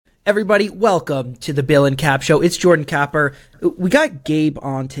Everybody, welcome to the Bill and Kap Show. It's Jordan Capper. We got Gabe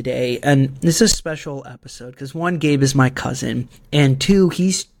on today, and this is a special episode because one, Gabe is my cousin, and two,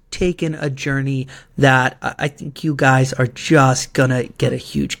 he's taken a journey that I think you guys are just gonna get a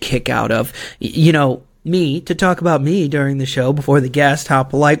huge kick out of. You know, me, to talk about me during the show before the guest, how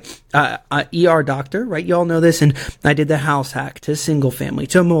polite, ER doctor, right? You all know this. And I did the house hack to single family,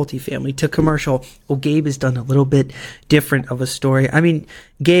 to multifamily, to commercial. Well, Gabe has done a little bit different of a story. I mean,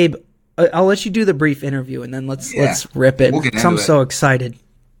 Gabe, I'll let you do the brief interview and then let's rip it. We'll I'm so excited.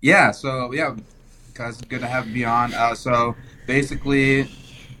 Yeah. So guys, good to have me on. So basically,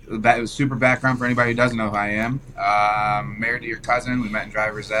 that was super background for anybody who doesn't know who I am. Married to your cousin. We met in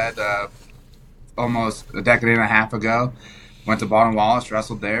driver's ed almost a decade and a half ago. Went to Baldwin Wallace,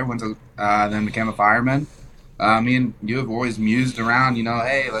 wrestled there. Went to then became a fireman. Me and you have always mused around,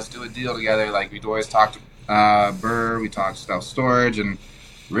 hey, let's do a deal together. Like, we'd always talked Burr, we talked self-storage, and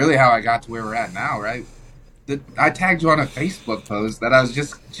really how I got to where we're at now, right? I tagged you on a Facebook post that I was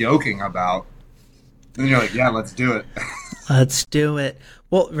just joking about. And you're like, yeah, let's do it. Let's do it.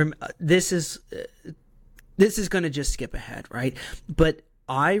 Well, this is going to just skip ahead, right? But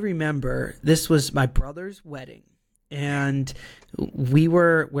I remember this was my brother's wedding, and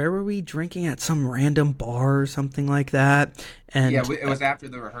where were we drinking at some random bar or something like that? And yeah, it was after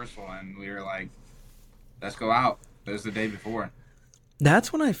the rehearsal, and we were like, let's go out. It was the day before.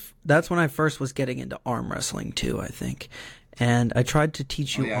 That's when I first was getting into arm wrestling too, I think. And I tried to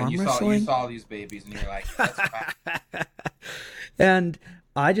teach you arm wrestling. You saw these babies, and you're like, that's fine. And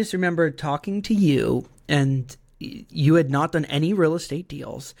I just remember talking to you, and you had not done any real estate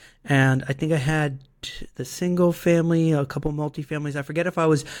deals. And I think I had the single family, a couple multifamilies. I forget if I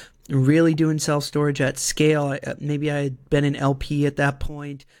was really doing self-storage at scale. Maybe I had been an LP at that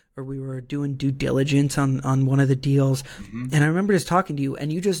point, or we were doing due diligence on one of the deals. Mm-hmm. And I remember just talking to you,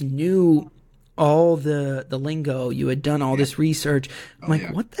 and you just knew all the lingo. You had done all this research. I'm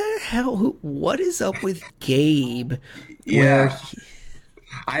like, what the hell? What is up with Gabe? Yeah.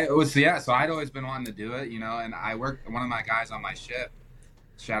 So I'd always been wanting to do it, and I worked, one of my guys on my shift,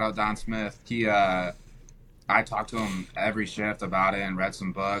 shout out Don Smith, I talked to him every shift about it and read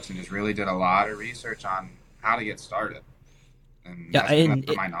some books and just really did a lot of research on how to get started. And that's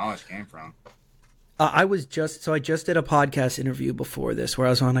where my knowledge came from. I just did a podcast interview before this where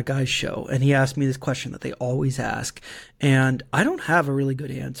I was on a guy's show, and he asked me this question that they always ask, and I don't have a really good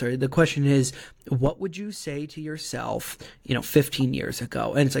answer. The question is, what would you say to yourself, 15 years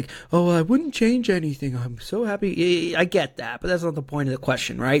ago? And it's like, oh, I wouldn't change anything. I'm so happy. I get that, but that's not the point of the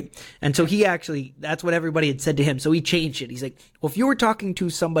question, right? And so that's what everybody had said to him. So he changed it. He's like, well, if you were talking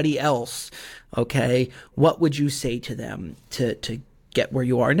to somebody else, okay, what would you say to them to get where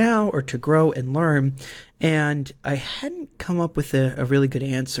you are now or to grow and learn? And I hadn't come up with a really good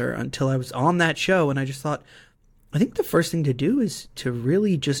answer until I was on that show, and I just thought, I think the first thing to do is to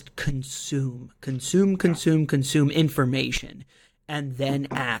really just consume information and then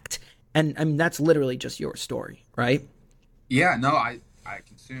act. And I mean, that's literally just your story, right? Yeah, no, I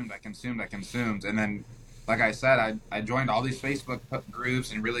consumed. And then, like I said, I joined all these Facebook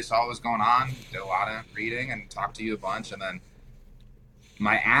groups and really saw what was going on, did a lot of reading and talked to you a bunch. And then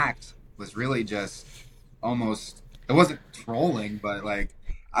my act was really just almost, it wasn't trolling, but like,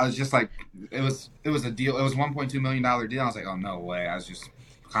 I was just like, it was a deal. It was $1.2 million deal. I was like, oh, no way. I was just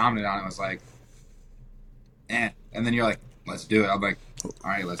commenting on it. I was like, And then you're like, let's do it. I'm like, all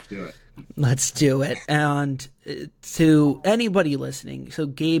right, let's do it. Let's do it. And to anybody listening, so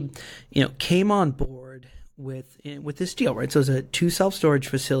Gabe, came on board with this deal, right? So it's a 2 self-storage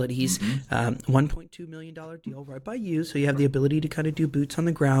facilities, $1.2 million deal right by you. So you have the ability to kind of do boots on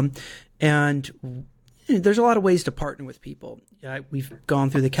the ground. And there's a lot of ways to partner with people. We've gone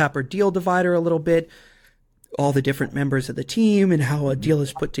through the Capper deal divider a little bit, all the different members of the team and how a deal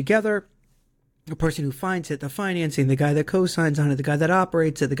is put together. The person who finds it, the financing, the guy that co-signs on it, the guy that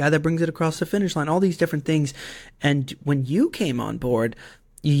operates it, the guy that brings it across the finish line, all these different things. And when you came on board,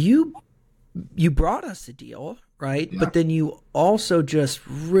 you brought us the deal, right? Yeah. But then you also just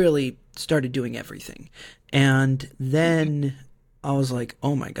really started doing everything. And then I was like,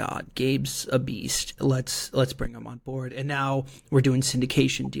 oh my God, Gabe's a beast. Let's bring him on board. And now we're doing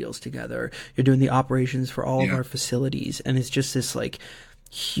syndication deals together. You're doing the operations for all of our facilities. And it's just this like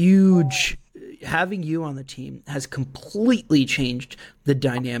huge, having you on the team has completely changed the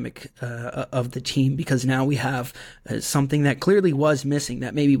dynamic of the team, because now we have something that clearly was missing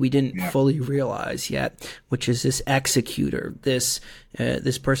that maybe we didn't fully realize yet, which is this executor, this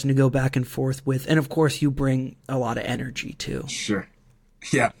person to go back and forth with. And of course you bring a lot of energy too. Sure.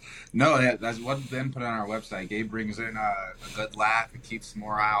 Yeah, no, that's what Ben put on our website. Gabe brings in a good laugh. It keeps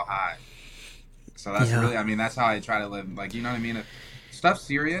morale high. So that's Yeah, really, I mean, that's how I try to live. Like, you know what I mean? Stuff's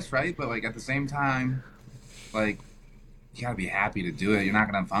serious, right? But like at the same time, like you gotta be happy to do it. You're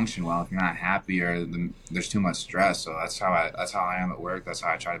not gonna function well if you're not happy or there's too much stress. So that's how I am at work. That's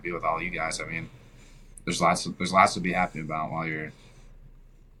how I try to be with all you guys. I mean, there's lots to be happy about while you're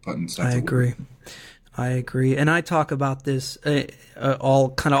putting stuff I to work. agree. I agree, and I talk about this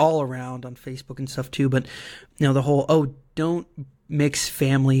all around on Facebook and stuff too. But the whole don't mix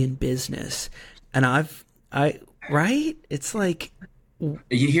family and business, and right? It's like,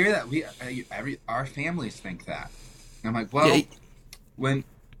 You hear that our families think that. And I'm like, well, yeah, when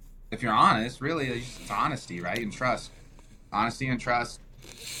if you're honest, really, it's honesty, right, and trust. Honesty and trust.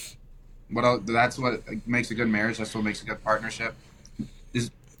 What else, that's what makes a good marriage. That's what makes a good partnership. Is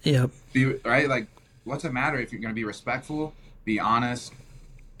yeah, be right. Like, what's it matter if you're going to be respectful, be honest,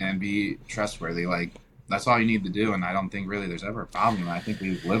 and be trustworthy? Like, that's all you need to do. And I don't think really there's ever a problem. I think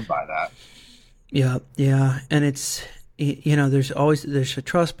we live by that. yeah, and it's there's a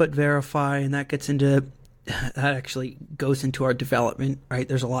trust but verify, and that gets into that actually goes into our development, right?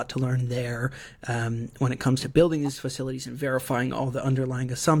 There's a lot to learn there when it comes to building these facilities and verifying all the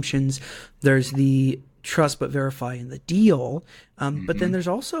underlying assumptions. There's the trust but verify in the deal, but then there's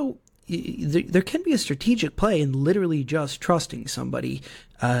also there can be a strategic play in literally just trusting somebody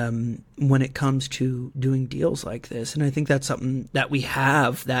when it comes to doing deals like this. And I think that's something that we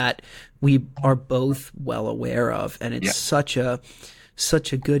have that we are both well aware of, and it's such a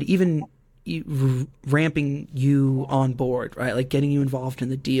good even ramping you on board, right? Like getting you involved in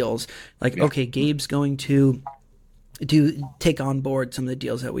the deals. Like, okay, Gabe's going to take on board some of the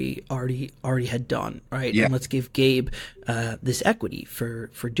deals that we already had done, right? Yeah. And let's give Gabe this equity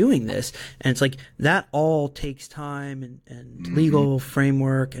for doing this. And it's like that all takes time and legal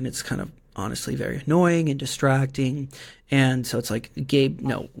framework, and it's kind of honestly very annoying and distracting. And so it's like, Gabe,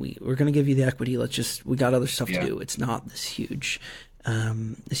 no, we're going to give you the equity. We got other stuff to do. It's not this huge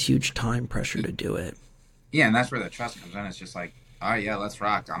time pressure to do it. Yeah, and that's where the trust comes in. It's just like, all right, yeah, let's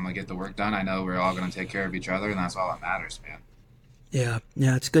rock. I'm gonna get the work done. I know we're all gonna take care of each other, and that's all that matters, man.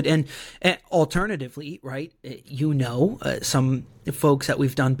 Yeah, it's good. And alternatively, right, some folks that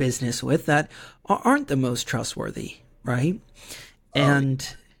we've done business with that aren't the most trustworthy, right?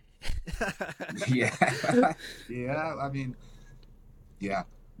 And yeah, yeah. I mean, yeah.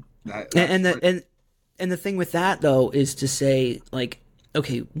 And the thing with that though is to say, like,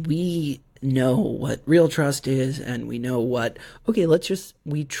 okay, we know what real trust is, and we know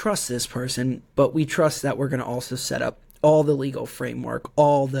we trust this person, but we trust that we're going to also set up all the legal framework,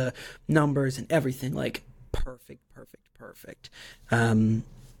 all the numbers and everything, like perfect.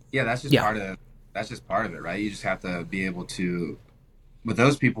 Yeah, that's just part of it, right? You just have to be able to, with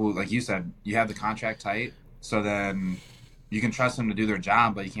those people, like you said, you have the contract tight, so then you can trust them to do their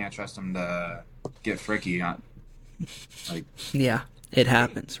job, but you can't trust them to get fricky on, like, yeah. It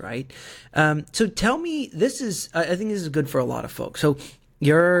happens, right? So tell me, I think this is good for a lot of folks. So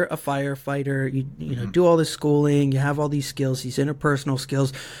you're a firefighter, you do all this schooling, you have all these skills, these interpersonal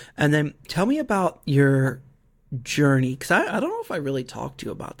skills, and then tell me about your journey, because I don't know if I really talked to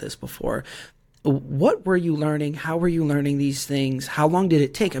you about this before. What were you learning? How were you learning these things? How long did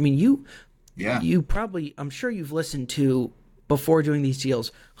it take? I mean, you probably, I'm sure you've listened to, before doing these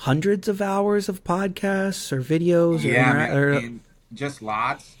deals, hundreds of hours of podcasts or videos. I mean, just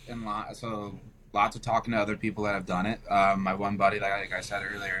lots and lots. So lots of talking to other people that have done it. My one buddy, like I said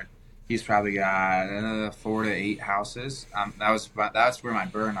earlier, he's probably got 4 to 8 houses. That's where my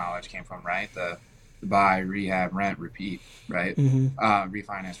burn knowledge came from, right? The buy, rehab, rent, repeat, right?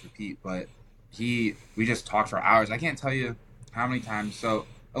 Refinance, repeat. But we just talked for hours. I can't tell you how many times. So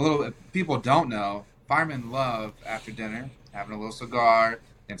people don't know, firemen love after dinner having a little cigar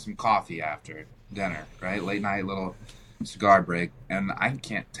and some coffee after dinner, right? Late night little cigar break. And I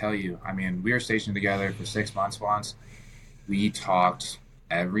can't tell you, I mean, we were stationed together for 6 months once. We talked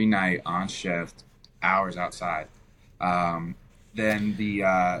every night on shift, hours outside. Then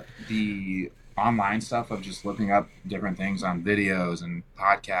the online stuff of just looking up different things on videos and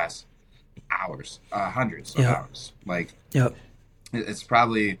podcasts, hours, hundreds of hours. Like, it's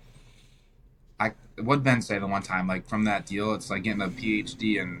probably, what Ben say the one time, like from that deal, it's like getting a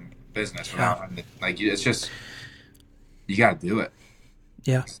PhD in business without, like, it's just, you got to do it.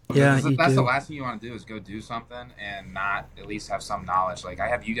 That's the last thing you want to do is go do something and not at least have some knowledge. Like, I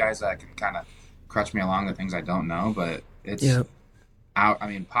have you guys that can kind of crutch me along the things I don't know, but it's out. I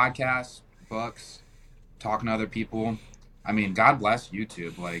mean, podcasts, books, talking to other people. I mean, God bless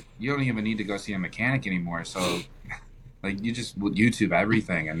YouTube. Like, you don't even need to go see a mechanic anymore. So Like you just YouTube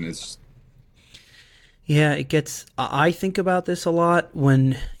everything, and it's Yeah, it gets. I think about this a lot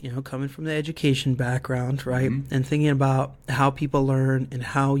when, coming from the education background, right? And thinking about how people learn and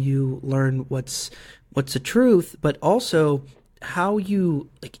how you learn what's the truth, but also how you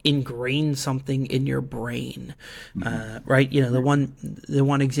like ingrain something in your brain, right? The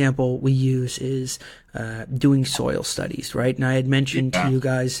one example we use is doing soil studies, right? And I had mentioned to you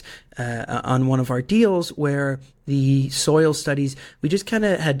guys on one of our deals where the soil studies, we just kind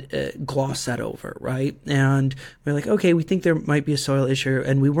of had glossed that over, right? And we're like, okay, we think there might be a soil issue,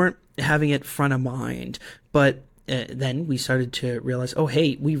 and we weren't having it front of mind, but then we started to realize, oh,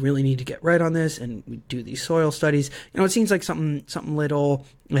 hey, we really need to get right on this, and we do these soil studies. It seems like something little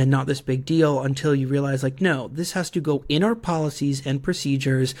and not this big deal until you realize, like, no, this has to go in our policies and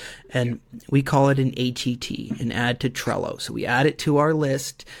procedures, and we call it an ATT, an add to Trello. So we add it to our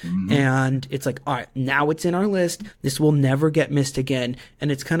list, and it's like, all right, now it's in our list. This will never get missed again.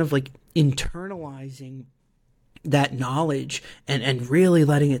 And it's kind of like internalizing that knowledge and really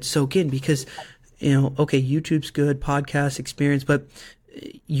letting it soak in, because okay, YouTube's good, podcast experience, but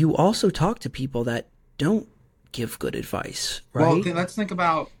you also talk to people that don't give good advice, right? Well, okay, let's think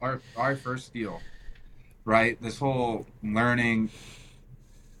about our first deal, right? This whole learning,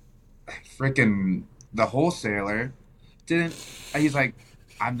 freaking the wholesaler he's like,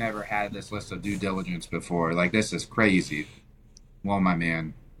 I've never had this list of due diligence before. Like, this is crazy. Well, my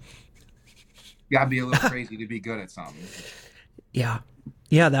man, you gotta be a little crazy to be good at something.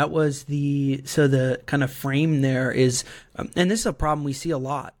 Yeah, that was the kind of frame there is, and this is a problem we see a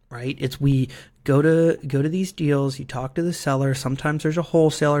lot, right? It's we go to these deals, you talk to the seller, sometimes there's a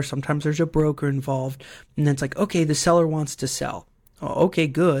wholesaler, sometimes there's a broker involved, and then it's like, okay, the seller wants to sell. Oh, okay,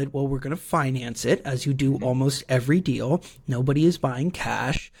 good. Well, we're going to finance it, as you do almost every deal. Nobody is buying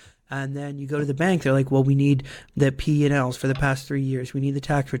cash. And then you go to the bank, they're like, well, we need the P&Ls for the past 3 years. We need the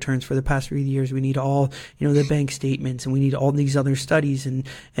tax returns for the past 3 years. We need all, the bank statements, and we need all these other studies and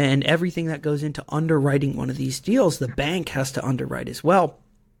everything that goes into underwriting one of these deals. The bank has to underwrite as well.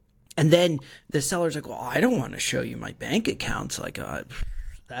 And then the seller's like, well, I don't want to show you my bank accounts. Like,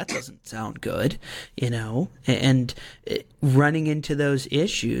 that doesn't sound good, and running into those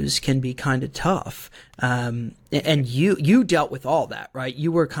issues can be kind of tough. And you dealt with all that, right?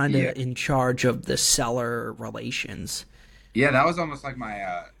 You were kind of in charge of the seller relations. Yeah, that was almost like my,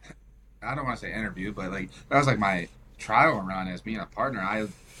 I don't want to say interview, but like, that was like my trial run as being a partner.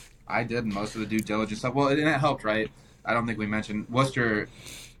 I did most of the due diligence stuff. Well, and it helped, right? I don't think we mentioned Worcester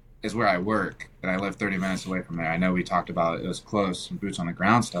is where I work, and I live 30 minutes away from there. I know we talked about it was close, some boots on the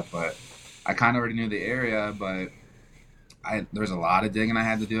ground stuff, but I kind of already knew the area, but there was a lot of digging I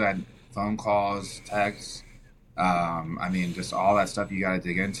had to do. I had phone calls, texts, just all that stuff you got to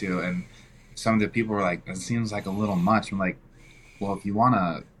dig into. And some of the people were like, it seems like a little much. I'm like, well, if you want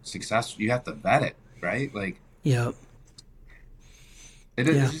to success, you have to vet it, right? Like, yeah. It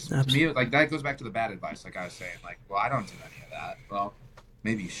is just, to me, like, that goes back to the bad advice, like I was saying. Like, well, I don't do any of that. Well,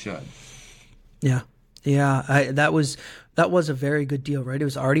 maybe you should. Yeah. That was a very good deal, right? It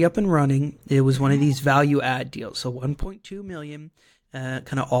was already up and running. It was one of these value add deals. So 1.2 million,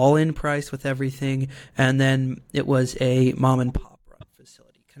 kind of all in price with everything. And then it was a mom and pop run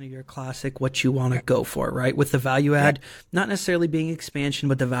facility, kind of your classic, what you want to go for, right? With the value add, not necessarily being expansion,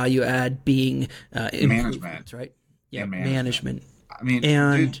 but the value add being, improvements, right? Yeah. Management. I mean,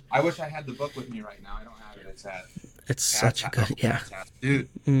 dude, I wish I had the book with me right now. I don't have it. It's such a good, dude.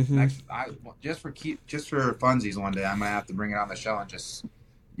 Just for funsies, one day I'm gonna have to bring it on the show and just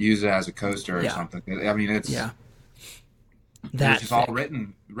use it as a coaster or something. I mean, it's just all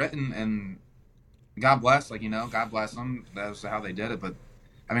written, and God bless, God bless them. That's how they did it. But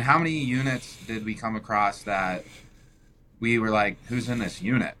I mean, how many units did we come across that we were like, who's in this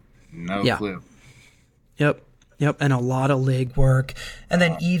unit? No clue. Yep, and a lot of legwork. And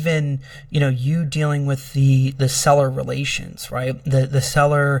then even, you dealing with the seller relations, right? The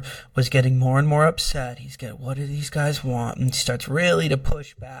seller was getting more and more upset. He's getting, what do these guys want? And he starts really to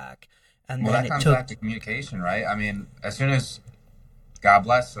push back. And then that comes back to communication, right? I mean, as soon as, God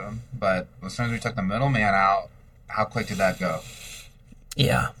bless them, but as soon as we took the middleman out, how quick did that go?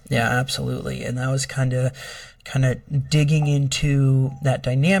 Yeah, absolutely. And that was kind of digging into that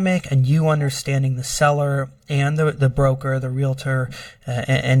dynamic, and you understanding the seller and the broker, the realtor,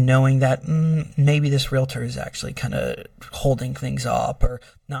 and knowing that maybe this realtor is actually kind of holding things up or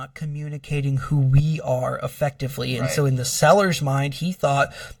not communicating who we are effectively. And so in the seller's mind, he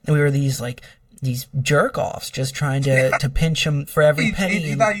thought we were these jerk offs just trying to pinch him for every penny.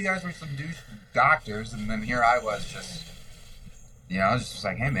 He thought you guys were some douche doctors, and then here I was just, I was just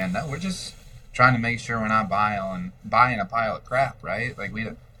like, hey man, no, we're just trying to make sure we're not buying a pile of crap, right? Like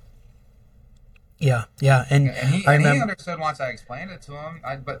Yeah, and he understood once I explained it to him.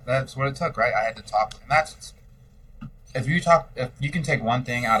 But that's what it took, right? I had to talk, and that's if you can take one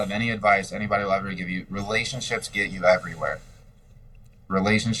thing out of any advice anybody will ever give you, relationships get you everywhere.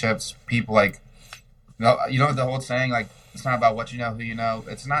 Relationships, people, like, you know the whole saying, like, it's not about what you know, who you know.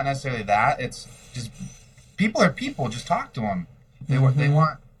 It's not necessarily that. It's just people are people. Just talk to them. They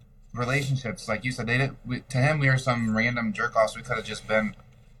want relationships, like you said. To him, we were some random jerk offs. We could have just been,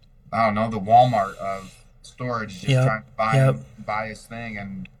 I don't know, the Walmart of storage, just trying to buy his thing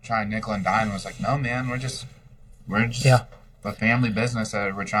and try nickel and dime. It was like, no, man, we're just a family business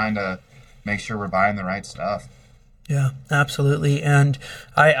that we're trying to make sure we're buying the right stuff. Yeah, absolutely. And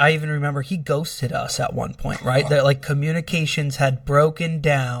I even remember he ghosted us at one point, right? That, like, communications had broken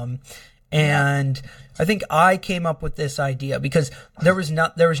down, and I think I came up with this idea because there was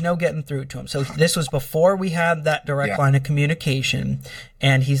no getting through to him. So this was before we had that direct line of communication,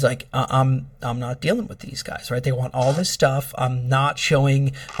 and he's like, I'm not dealing with these guys, right? They want all this stuff. I'm not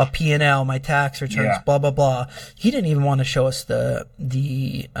showing a P&L, my tax returns, blah blah blah. He didn't even want to show us the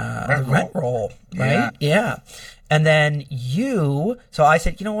rent roll, right? Yeah. And then so I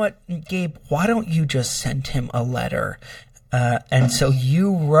said, you know what, Gabe, why don't you just send him a letter? And so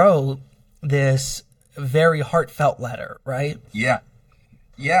you wrote this very heartfelt letter, right? Yeah,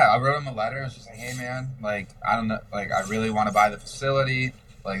 I wrote him a letter. It was just like, hey, man, like, I don't know, like, I really want to buy the facility.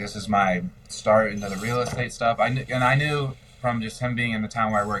 Like, this is my start into the real estate stuff. I knew from just him being in the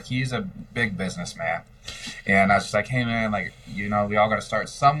town where I work, he's a big businessman. And I was just like, hey, man, like, you know, we all got to start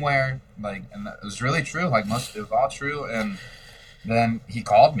somewhere. Like, and it was really true. Like, it was all true. And then he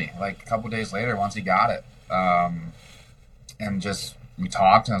called me, like, a couple of days later once he got it. And just, we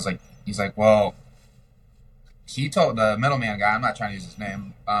talked, and I was like, he's like, well, he told the middleman guy, I'm not trying to use his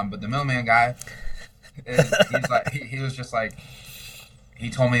name, but the middleman guy, he's like, he was just like, he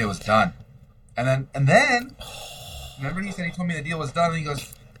told me it was done. And then, remember he said he told me the deal was done, and he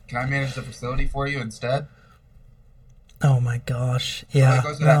goes, can I manage the facility for you instead? Oh my gosh. Yeah. So it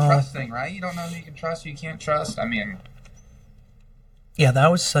goes to that trust thing, right? You don't know who you can trust, who you can't trust. I mean, yeah,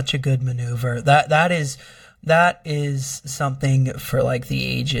 that was such a good maneuver. That is something for, like, the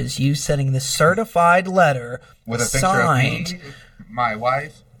ages. You sending the certified letter with a picture signed, of me, my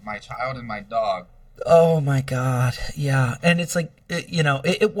wife, my child, and my dog. Oh my God. Yeah. And it's like,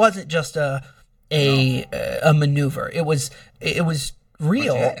 it wasn't just a maneuver. It was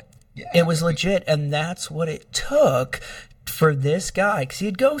real. Legit. Yeah. It was legit, and that's what it took for this guy, because he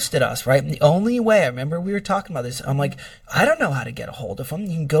had ghosted us, right? And the only way, I remember we were talking about this, I'm like, I don't know how to get a hold of him.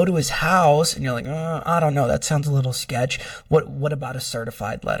 You can go to his house, and you're like, I don't know, that sounds a little sketch. What about a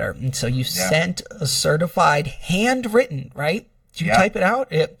certified letter? And so you sent a certified, handwritten, right? Did you type it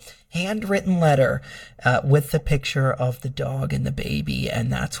out? Handwritten letter with the picture of the dog and the baby,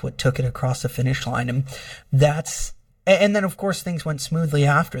 and that's what took it across the finish line. And then, of course, things went smoothly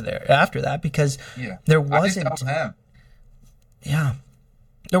after that, because there wasn't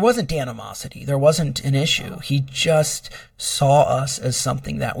there wasn't animosity. There wasn't an issue. He just saw us as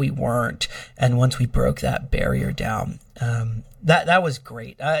something that we weren't. And once we broke that barrier down, that was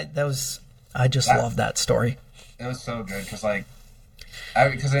great. I just love that story. It was so good because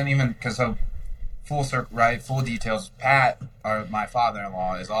full circle, right? Full details. Pat, my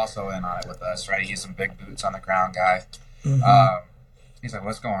father-in-law, is also in on it with us, right? He's some big boots on the ground guy. Mm-hmm. He's like,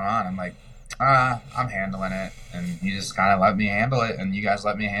 "What's going on?" I'm like, "I'm handling it," and he just kind of let me handle it, and you guys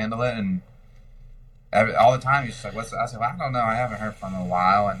let me handle it, and all the time he's just like, "What's?" I said, "Well, I don't know. I haven't heard from him in a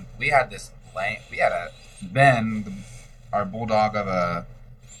while." And we had Ben, our bulldog of a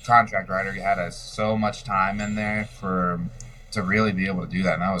contract writer, had so much time in there to really be able to do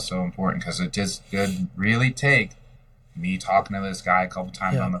that, and that was so important because it just did really take me talking to this guy a couple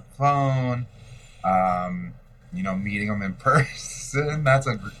times on the phone, meeting him in person. That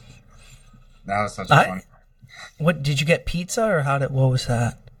was such a fun. What did you get, pizza, or what was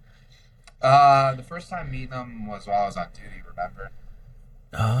that? The first time meeting him was while I was on duty. Remember?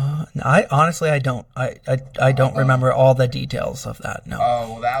 I honestly don't. I don't remember all the details of that. No.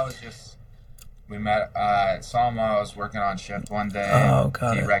 Oh well, that was just. We met, saw him while I was working on shift one day. Oh,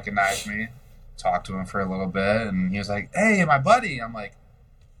 got it. He recognized me, talked to him for a little bit, and he was like, "Hey, my buddy." I'm like,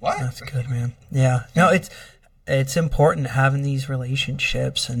 "What?" That's good, man. Yeah. No, it's important having these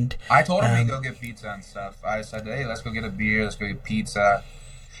relationships. And I told him to go get pizza and stuff. I said, "Hey, let's go get a beer. Let's go get pizza."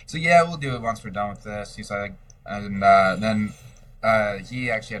 So yeah, we'll do it once we're done with this. He's like, and then he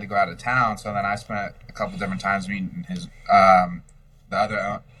actually had to go out of town. So then I spent a couple different times meeting the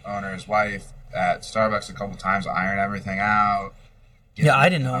other owner's wife at Starbucks a couple times, iron everything out. Yeah, I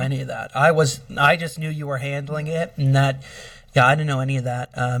didn't know any of that. I just knew you were handling it, and that, yeah, I didn't know any of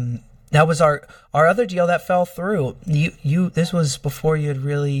that. That was our other deal that fell through. This was before you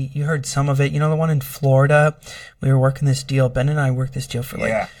heard some of it. You know, the one in Florida, we were working this deal. Ben and I worked this deal for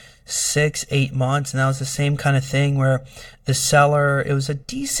like 6-8 months, and that was the same kind of thing where the seller, it was a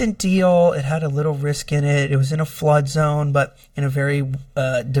decent deal. It had a little risk in it. It was in a flood zone, but in a very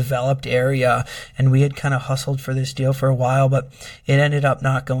developed area. And we had kind of hustled for this deal for a while, but it ended up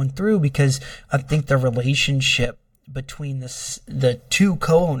not going through because I think the relationship between the two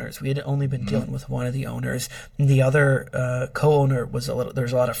co-owners, we had only been dealing with one of the owners, and the other co-owner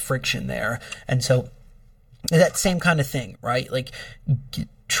there's a lot of friction there. And so that same kind of thing, right? Like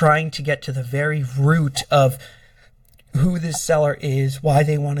trying to get to the very root of who this seller is, why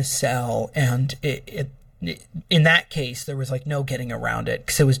they want to sell, and in that case, there was like no getting around it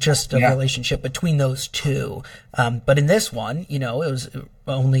because it was just a relationship between those two. But in this one, it was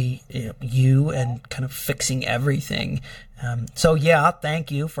only you and kind of fixing everything. So yeah,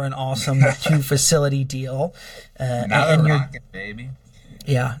 thank you for an awesome 2-facility deal. Now they're rocking, baby.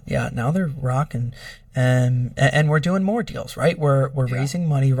 Yeah. Now they're rocking. And we're doing more deals, right? We're raising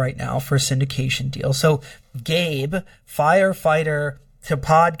money right now for a syndication deal. So Gabe, firefighter to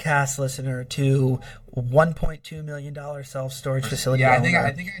podcast listener to $1.2 million self-storage facility. Yeah, owner.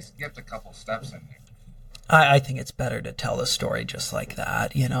 I think I skipped a couple steps in there. I think it's better to tell the story just like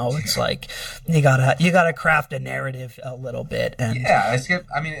that. It's like you gotta craft a narrative a little bit. And I skipped.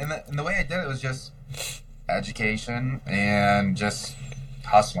 I mean, and the way I did it was just education and just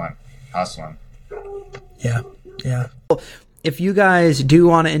hustling. Yeah. If you guys do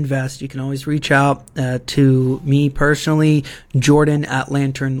want to invest, you can always reach out to me personally, Jordan at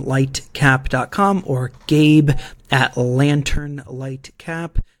lanternlightcap.com or Gabe at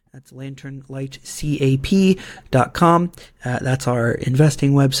lanternlightcap. That's lanternlightcap.com. That's our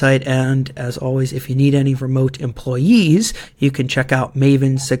investing website. And as always, if you need any remote employees, you can check out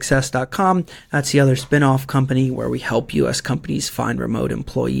mavensuccess.com. That's the other spin-off company where we help U.S. companies find remote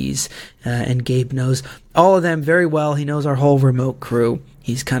employees. And Gabe knows all of them very well. He knows our whole remote crew.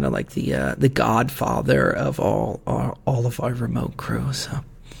 He's kind of like the godfather of all of our remote crew. So.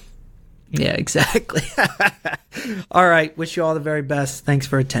 Yeah, exactly. All right. Wish you all the very best. Thanks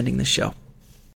for attending the show.